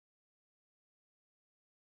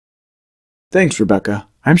Thanks, Rebecca.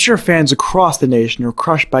 I'm sure fans across the nation are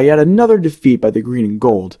crushed by yet another defeat by the green and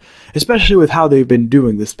gold, especially with how they've been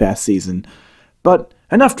doing this past season. But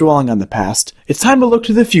enough dwelling on the past, it's time to look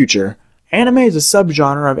to the future. Anime is a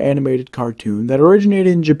subgenre of animated cartoon that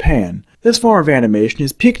originated in Japan. This form of animation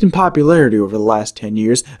has peaked in popularity over the last 10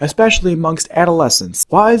 years, especially amongst adolescents.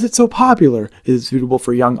 Why is it so popular? Is it suitable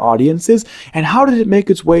for young audiences? And how did it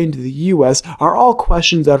make its way into the US are all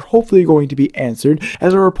questions that are hopefully going to be answered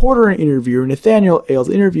as a reporter and interviewer, Nathaniel Ailes,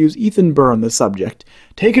 interviews Ethan Burr on the subject.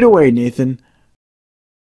 Take it away, Nathan.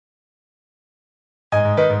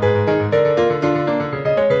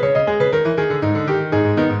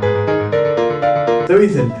 So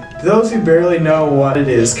Ethan, to those who barely know what it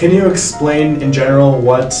is, can you explain in general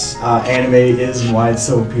what anime is and why it's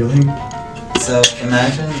so appealing? So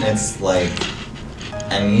imagine it's like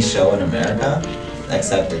any show in America,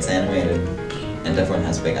 except it's animated and everyone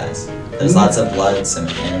has big eyes. There's lots of blood, some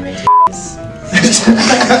anime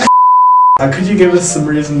titties. Could you give us some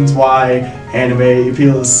reasons why anime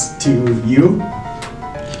appeals to you?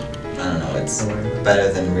 I don't know, it's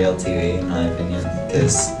better than real TV in my opinion,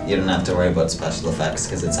 because you don't have to worry about special effects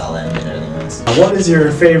because it's all animated anyways. What is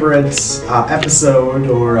your favorite episode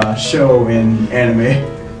or show in anime?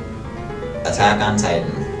 Attack on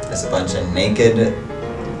Titan. There's a bunch of naked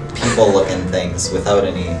people-looking things without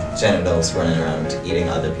any genitals running around eating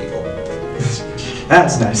other people.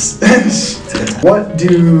 That's nice. What do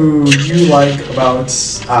you like about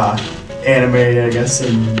anime, I guess,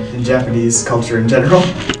 in Japanese culture in general?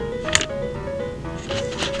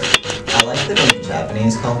 I like that in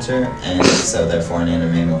Japanese culture, and so therefore in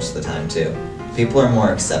anime most of the time too. People are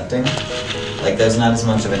more accepting. Like there's not as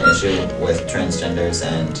much of an issue with transgenders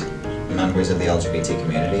and members of the LGBT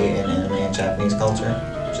community in anime and Japanese culture,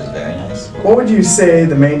 which is very nice. What would you say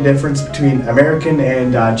the main difference between American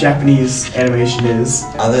and Japanese animation is?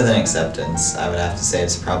 Other than acceptance, I would have to say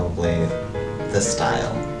it's probably the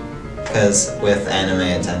style. Because with anime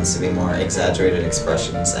it tends to be more exaggerated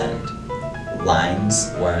expressions and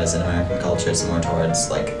lines, whereas in American culture it's more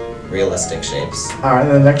towards like realistic shapes. Alright,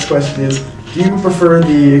 the next question is, do you prefer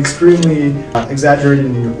the extremely exaggerated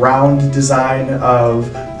and round design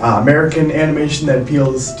of American animation that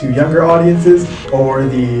appeals to younger audiences, or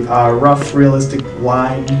the rough, realistic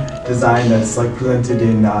line design that's like presented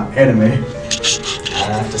in anime?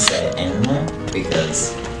 I'd have to say anime,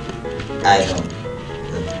 because I don't,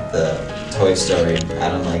 the Toy Story, I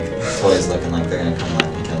don't like toys looking like they're gonna come back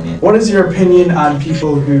and kill me. What is your opinion on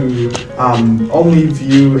people who only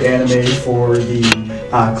view anime for the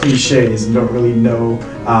cliches and don't really know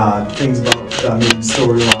things about maybe the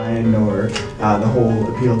storyline or the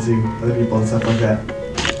whole appeal to other people and stuff like that?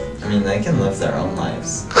 I mean, they can live their own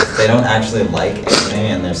lives. If they don't actually like anime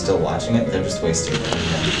and they're still watching it, they're just wasting their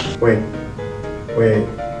time.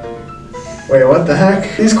 Wait, what the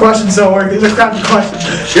heck? These questions don't work. These are crappy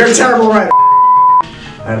questions. You're a terrible writer.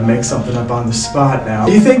 I had to make something up on the spot now.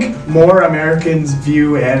 Do you think more Americans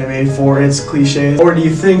view anime for its cliches, or do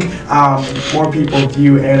you think more people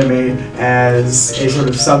view anime as a sort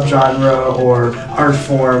of subgenre or art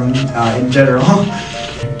form in general?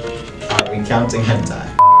 Are we counting hentai?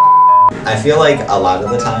 I feel like a lot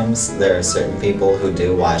of the times there are certain people who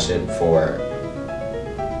do watch it for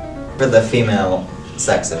the female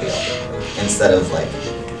sex appeal instead of like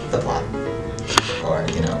the plot or,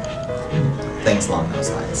 you know, things along those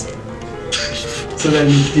lines. So then,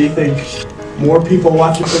 do you think more people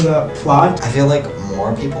watch it for the plot? I feel like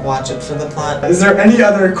more people watch it for the plot. Is there any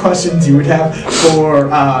other questions you would have for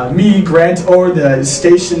me, Grant, or the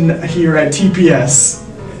station here at TPS?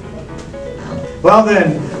 Well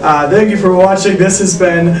then, thank you for watching. This has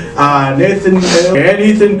been Nathan and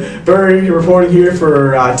Ethan Burr reporting here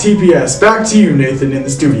for TPS. Back to you, Nathan, in the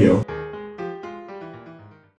studio.